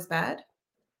it's not as bad.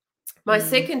 My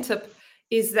second tip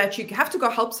is that you have to go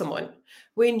help someone.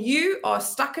 When you are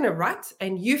stuck in a rut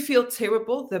and you feel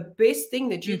terrible, the best thing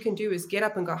that you can do is get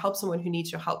up and go help someone who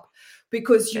needs your help,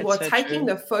 because you That's are so taking true.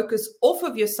 the focus off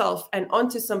of yourself and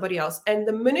onto somebody else. And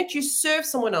the minute you serve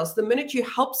someone else, the minute you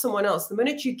help someone else, the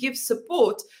minute you give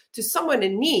support to someone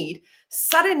in need,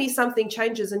 suddenly something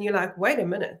changes and you're like, wait a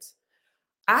minute.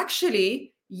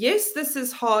 Actually, yes, this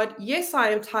is hard. Yes, I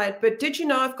am tired, but did you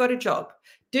know I've got a job?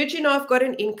 Did you know I've got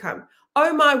an income?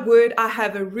 Oh my word, I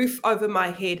have a roof over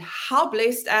my head. How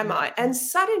blessed am I? And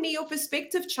suddenly your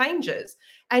perspective changes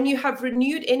and you have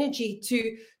renewed energy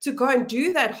to go and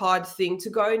do that hard thing, to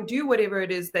go and do whatever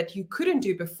it is that you couldn't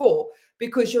do before,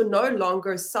 because you're no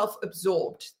longer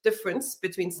self-absorbed. Difference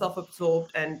between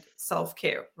self-absorbed and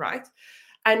self-care, right?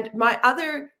 And my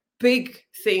other big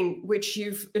thing, which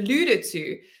you've alluded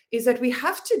to, is that we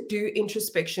have to do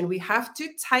introspection. We have to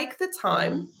take the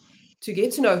time to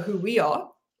get to know who we are,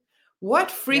 what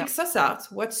Yep. freaks us out,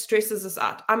 what stresses us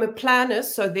out. I'm a planner,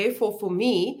 so therefore for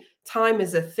me, time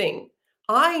is a thing.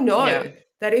 I Yeah. know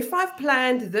that if I've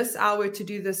planned this hour to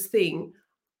do this thing,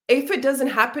 if it doesn't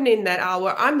happen in that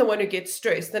hour, I'm the one who gets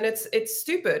stressed. And it's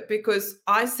stupid because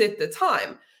I set the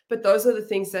time. But those are the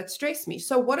things that stress me.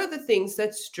 So what are the things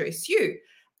that stress you?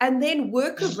 And then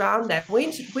work around that.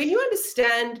 When you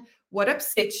understand what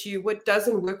upsets you, what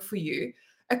doesn't work for you,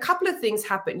 a couple of things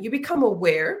happen. You become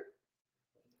aware,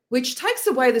 which takes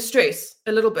away the stress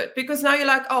a little bit, because now you're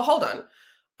like, oh, hold on.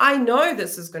 I know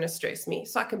this is going to stress me,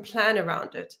 so I can plan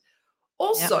around it. Yep.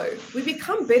 Also, we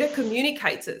become better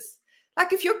communicators.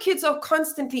 Like if your kids are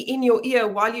constantly in your ear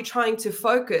while you're trying to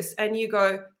focus and you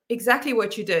go, exactly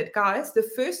what you did, guys, the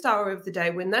first hour of the day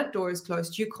when that door is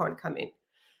closed, you can't come in.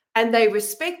 And they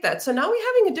respect that. So now we're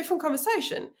having a different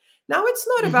conversation. Now it's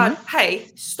not about, hey,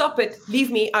 stop it,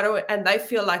 leave me, I don't, and they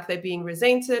feel like they're being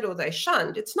resented or they're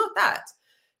shunned. It's not that.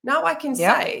 Now I can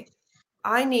Yep. say,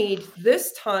 I need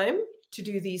this time to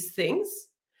do these things.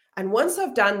 And once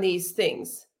I've done these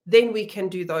things, then we can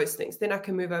do those things. Then I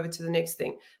can move over to the next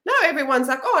thing. Now everyone's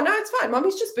like, oh, no, it's fine.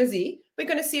 Mommy's just busy. We're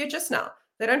going to see her just now.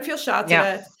 They don't feel shouted Yeah.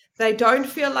 at. They don't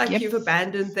feel like Yep. you've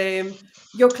abandoned them.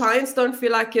 Your clients don't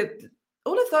feel like it.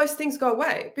 All of those things go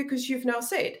away because you've now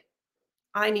said,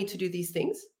 I need to do these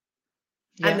things,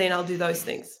 Yeah. and then I'll do those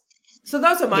things. So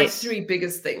those are my Yes. 3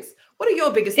 biggest things. What are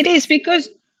your biggest It is things? because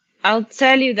I'll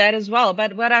tell you that as well.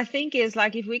 But what I think is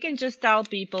like if we can just tell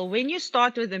people when you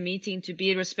start with a meeting to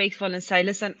be respectful and say,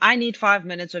 listen, I need 5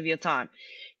 minutes of your time.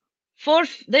 For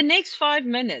the next 5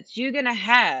 minutes, you're going to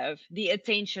have the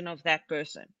attention of that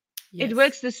person. It Yes.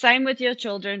 works the same with your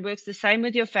children, works the same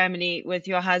with your family, with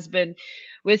your husband,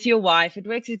 with your wife. It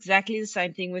works exactly the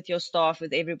same thing with your staff,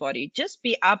 with everybody. Just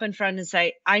be up in front and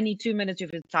say, I need 2 minutes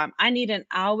of your time. I need an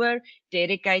hour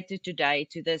dedicated today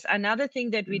to this. Another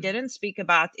thing that we didn't speak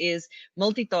about is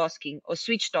multitasking or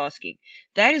switch tasking.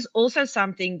 That is also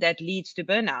something that leads to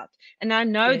burnout. And I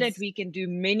know that Yes. we can do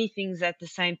many things at the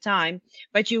same time,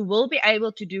 but you will be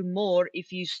able to do more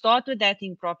if you start with that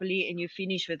thing properly and you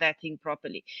finish with that thing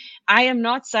properly. I am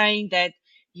not saying that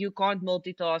you can't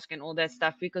multitask and all that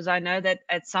stuff because I know that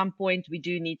at some point we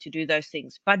do need to do those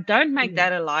things. But don't make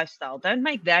that a lifestyle. Don't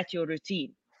make that your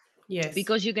routine Yes.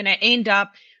 because you're going to end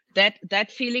up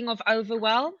that feeling of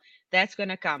overwhelm that's going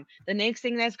to come. The next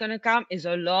thing that's going to come is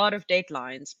a lot of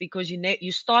deadlines because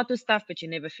you start with stuff but you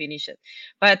never finish it.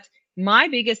 But my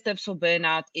biggest tips for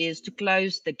burnout is to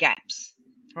close the gaps,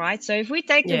 right? So if we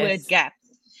take the word Yes. gap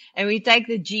and we take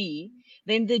the G,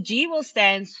 then the G will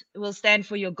stand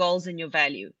for your goals and your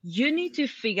value. You need to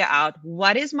figure out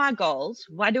what is my goals,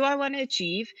 what do I want to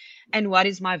achieve, and what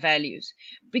is my values.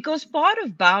 Because part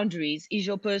of boundaries is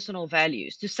your personal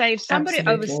values. To say if somebody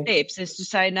Absolutely. oversteps is to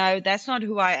say, no, that's not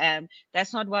who I am,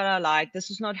 that's not what I like,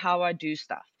 this is not how I do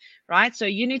stuff. Right? So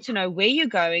you need to know where you're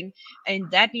going,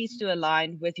 and that needs to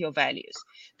align with your values.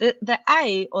 The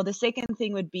A or the second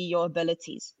thing would be your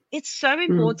abilities. It's so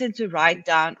important to write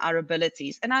down our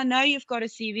abilities. And I know you've got a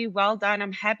CV, well done,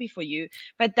 I'm happy for you,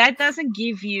 but that doesn't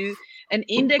give you an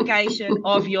indication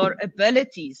of your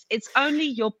abilities. It's only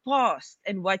your past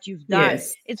and what you've done.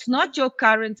 Yes. It's not your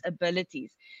current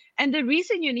abilities. And the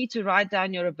reason you need to write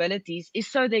down your abilities is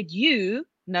so that you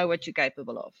know what you're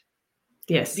capable of,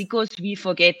 Yes. because we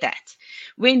forget that.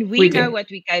 When We we know do. what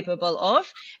we're capable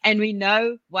of and we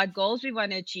know what goals we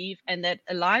want to achieve and that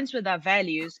aligns with our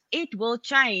values, it will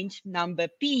change number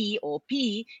P or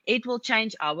P, it will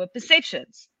change our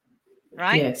perceptions,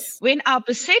 right? Yes. When our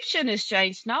perception is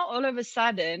changed, now all of a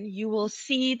sudden you will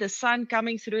see the sun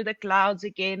coming through the clouds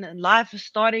again and life is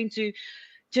starting to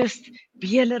just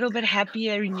be a little bit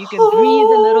happier and you can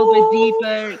breathe a little bit Oh,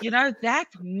 deeper. That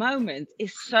moment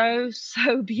is so,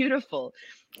 so beautiful.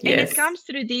 And it yes. comes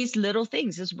through these little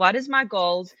things is what is my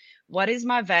goals? What is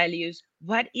my values?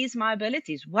 What is my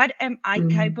abilities? What am I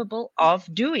capable of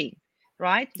doing?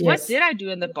 Right? What Yes. did I do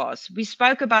in the past? We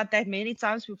spoke about that many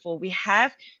times before. We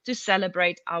have to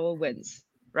celebrate our wins,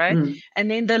 right? And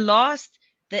then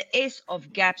the S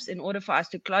of gaps, in order for us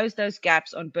to close those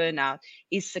gaps on burnout,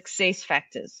 is success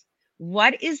factors.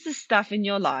 What is the stuff in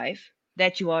your life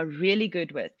that you are really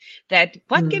good with?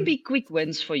 What can be quick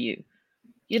wins for you?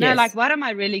 Like Yes. what am I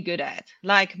really good at?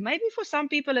 Like maybe for some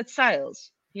people it's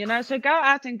sales, so go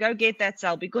out and go get that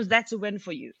sale because that's a win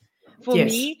for you. For Yes.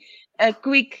 me,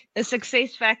 a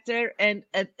success factor and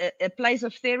a place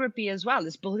of therapy as well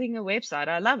is building a website.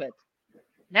 I love it.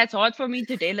 That's hard for me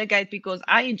to delegate because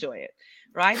I enjoy it,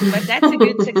 right? But that's a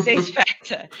good success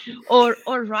factor. Or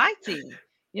writing,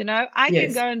 I can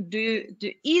Yes. go and do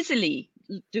easily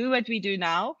do what we do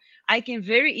now. I can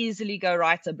very easily go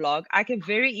write a blog. I can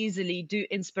very easily do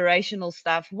inspirational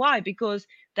stuff. Why? Because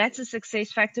that's a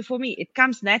success factor for me. It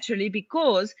comes naturally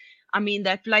because I'm in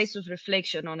that place of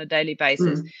reflection on a daily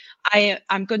basis.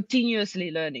 I'm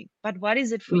continuously learning. But what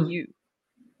is it for you?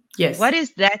 What Yes.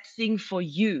 is that thing for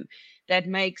you that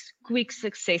makes quick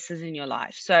successes in your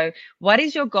life? So, what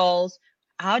is your goals?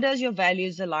 How does your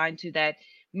values align to that?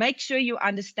 Make sure you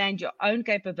understand your own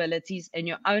capabilities and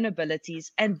your own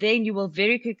abilities, and then you will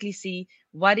very quickly see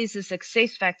what is the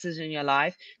success factors in your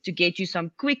life to get you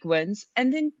some quick wins,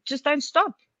 and then just don't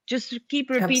stop. Just keep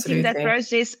repeating that Absolutely.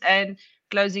 process and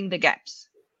closing the gaps.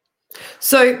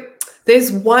 So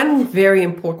there's one very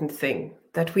important thing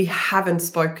that we haven't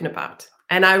spoken about.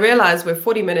 And I realize we're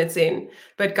 40 minutes in,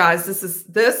 but guys, this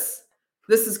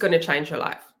is going to change your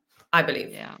life, I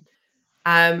believe. Yeah.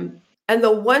 And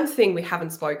the one thing we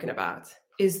haven't spoken about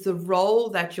is the role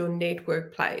that your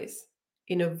network plays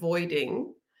in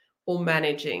avoiding or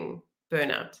managing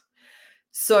burnout.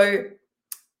 So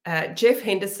Jeff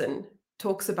Henderson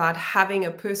talks about having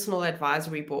a personal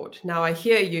advisory board. Now, I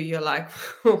hear you, you're like,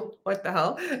 what the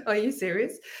hell? Are you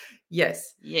serious?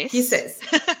 Yes. He Yes. says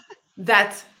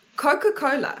that Coca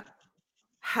Cola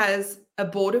has a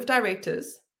board of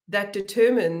directors that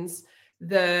determines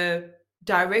the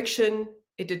direction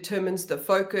it determines the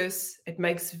focus, it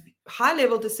makes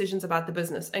high-level decisions about the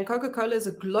business. And Coca-Cola is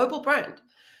a global brand.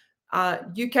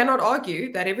 You cannot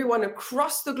argue that everyone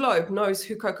across the globe knows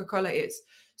who Coca-Cola is.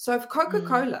 So if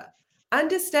Coca-Cola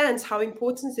understands how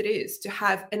important it is to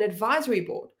have an advisory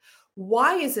board,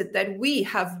 why is it that we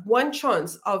have one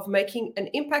chance of making an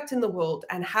impact in the world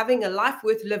and having a life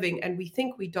worth living, and we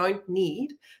think we don't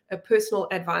need a personal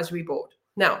advisory board?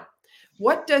 Now,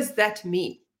 what does that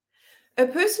mean? A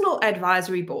personal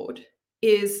advisory board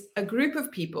is a group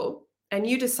of people, and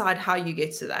you decide how you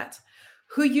get to that,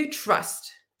 who you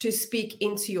trust to speak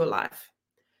into your life.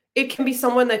 It can be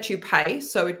someone that you pay,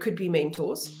 so it could be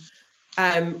mentors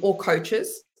or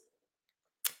coaches.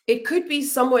 It could be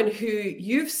someone who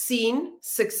you've seen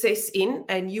success in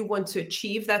and you want to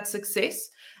achieve that success.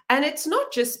 And it's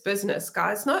not just business,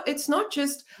 guys. It's not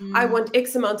just, I want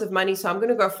X amount of money, so I'm going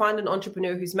to go find an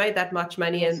entrepreneur who's made that much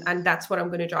money, and that's what I'm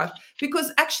going to drive.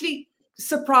 Because actually,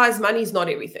 surprise, money is not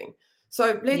everything.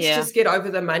 So let's just get over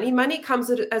the money. Money comes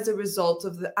as a result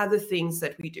of the other things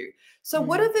that we do. So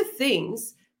what are the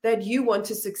things that you want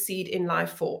to succeed in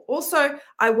life for? Also,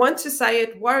 I want to say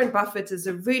it, Warren Buffett is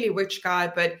a really rich guy,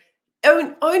 but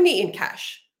only in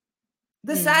cash.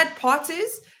 The sad part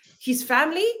is his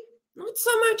family, not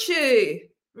so much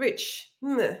rich.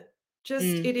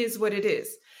 It is what it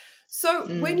is. So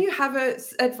when you have an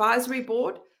advisory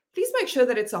board, please make sure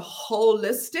that it's a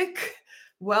holistic,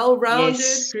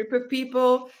 well-rounded group of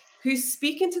people who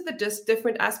speak into the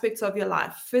different aspects of your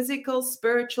life: physical,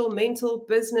 spiritual, mental,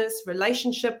 business,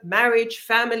 relationship, marriage,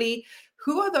 family.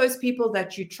 Who are those people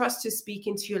that you trust to speak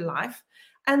into your life?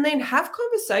 And then have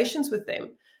conversations with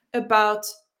them about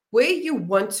where you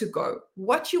want to go,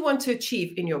 what you want to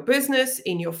achieve in your business,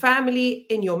 in your family,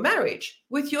 in your marriage,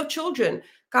 with your children.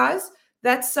 Guys,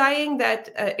 that saying that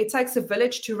it takes a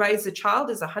village to raise a child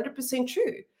is 100%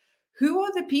 true. Who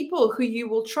are the people who you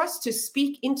will trust to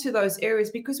speak into those areas?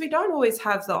 Because we don't always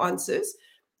have the answers.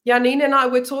 Janine and I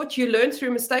were taught you learn through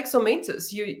mistakes or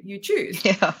mentors. You choose.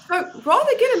 Yeah. So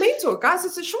rather get a mentor. Guys,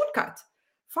 it's a shortcut.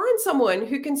 Find someone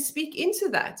who can speak into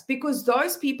that, because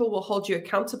those people will hold you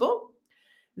accountable.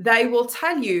 They will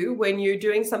tell you when you're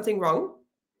doing something wrong,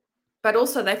 but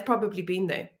also they've probably been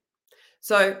there.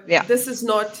 So this is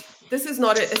not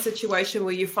a situation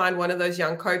where you find one of those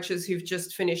young coaches who've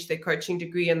just finished their coaching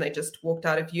degree and they just walked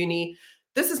out of uni.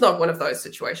 This is not one of those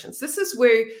situations. This is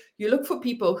where you look for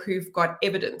people who've got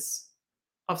evidence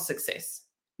of success,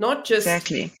 not just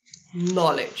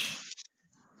knowledge.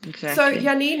 Exactly. So,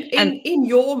 Janine, in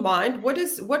your mind,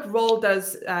 what role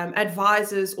does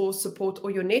advisors or support or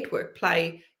your network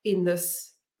play in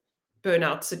this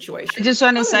burnout situation? I just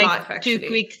want to say two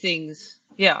quick things.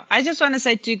 Yeah, I just want to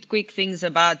say two quick things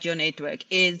about your network.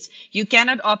 Is you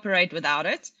cannot operate without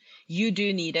it. You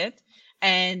do need it.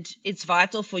 And it's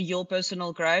vital for your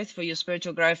personal growth, for your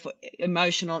spiritual growth, for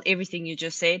emotional, everything you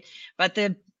just said. But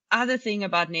the other thing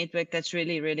about network that's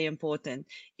really, really important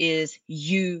is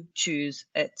you choose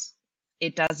it.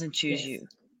 It doesn't choose you.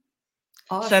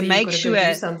 So make sure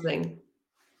do something.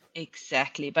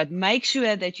 Exactly. But make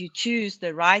sure that you choose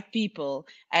the right people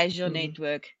as your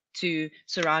network to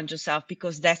surround yourself,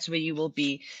 because that's where you will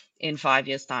be in 5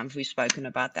 years' time. We've spoken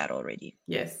about that already.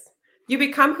 Yes. You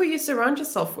become who you surround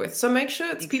yourself with. So make sure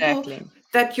it's people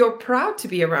that you're proud to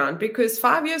be around, because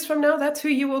 5 years from now, that's who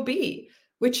you will be.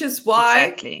 Which is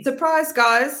why, surprise,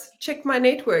 guys, check my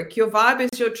network. Your vibe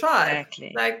is your tribe.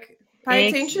 Like, pay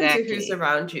attention to who's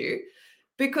around you,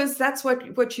 because that's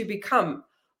what you become.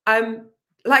 I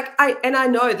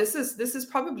know this is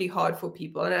probably hard for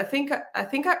people, and I think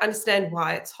I understand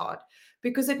why it's hard,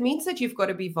 because it means that you've got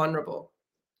to be vulnerable.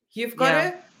 You've got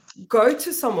to go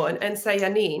to someone and say,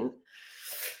 Janine,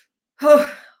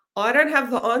 I don't have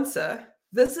the answer.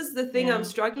 This is the thing I'm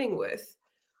struggling with.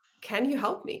 Can you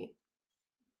help me?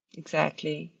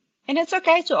 Exactly. And it's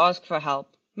okay to ask for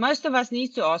help. Most of us need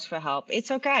to ask for help. It's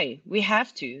okay. We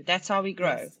have to. That's how we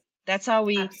grow. Yes, that's how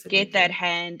we get that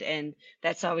hand, and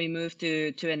that's how we move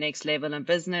to a next level in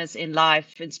business, in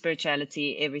life, in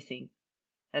spirituality, everything.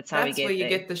 That's how we get where you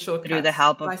there. Get the shortcuts. Through the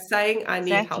help of by saying, I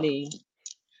need help.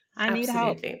 I need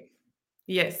help.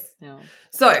 Yes. Yeah.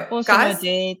 So, awesome,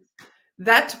 guys,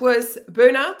 that was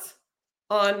Burnout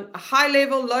on a high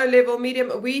level, low level,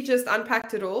 medium. We just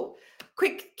unpacked it all.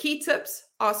 Quick key tips: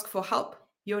 ask for help.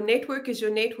 Your network is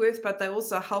your net worth, but they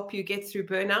also help you get through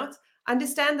burnout.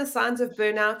 Understand the signs of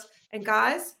burnout. And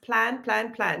guys, plan,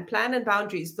 and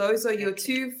boundaries. Those are your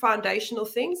two foundational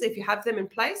things. If you have them in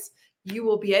place, you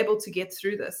will be able to get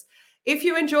through this. If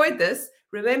you enjoyed this,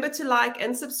 remember to like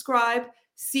and subscribe.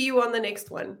 See you on the next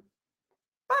one.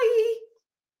 Bye.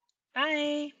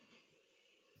 Bye.